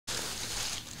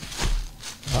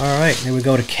right, there we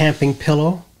go, the camping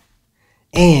pillow.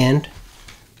 And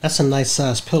that's a nice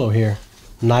size pillow here.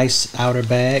 Nice outer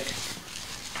bag,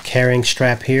 carrying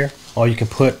strap here. Or you can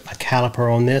put a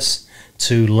caliper on this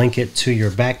to link it to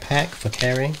your backpack for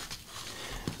carrying.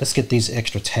 Let's get these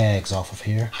extra tags off of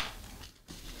here.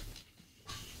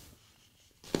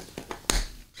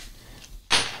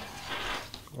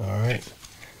 All right,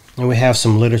 and we have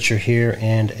some literature here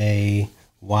and a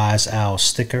Wise Owl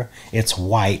sticker. It's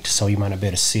white, so you might not be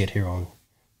able to see it here on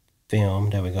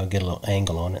film. There we go, get a little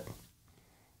angle on it.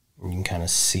 You can kind of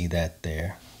see that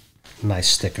there. Nice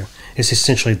sticker. It's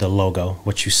essentially the logo,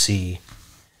 what you see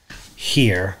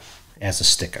here as a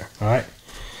sticker. All right,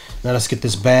 now let's get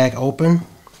this bag open.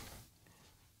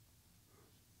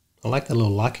 I like the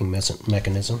little locking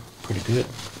mechanism, pretty good.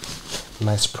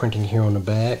 Nice printing here on the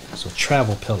bag. So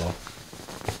travel pillow.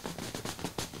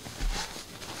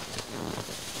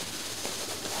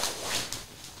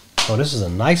 Oh, this is a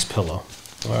nice pillow.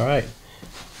 All right.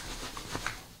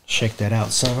 Shake that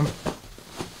out some.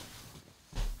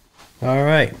 All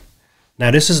right.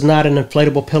 Now this is not an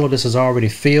inflatable pillow. This is already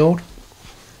filled.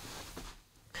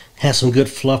 Has some good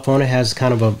fluff on it. Has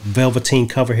kind of a velveteen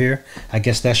cover here. I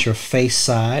guess that's your face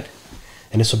side.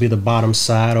 And this will be the bottom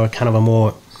side, or kind of a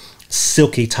more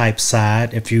silky type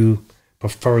side if you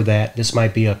prefer that. This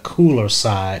might be a cooler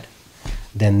side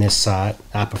than this side.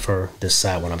 I prefer this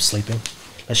side when I'm sleeping.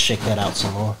 Let's shake that out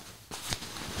some more.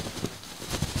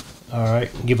 All right,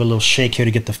 give it a little shake here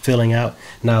to get the filling out.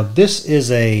 Now this is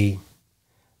a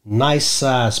nice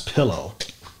size pillow.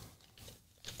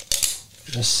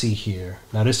 Let's see here.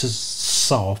 Now this is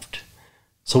soft.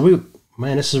 So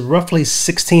man, this is roughly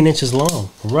 16 inches long.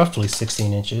 Roughly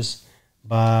 16 inches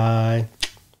by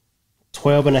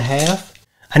 12.5.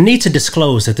 I need to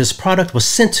disclose that this product was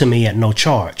sent to me at no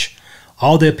charge.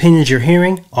 All the opinions you're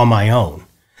hearing are my own.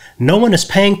 No one is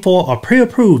paying for or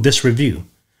pre-approved this review.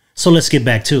 So let's get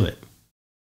back to it.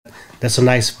 That's a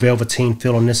nice velveteen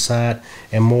feel on this side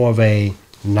and more of a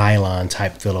nylon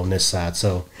type feel on this side.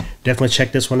 So definitely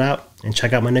check this one out and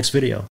check out my next video.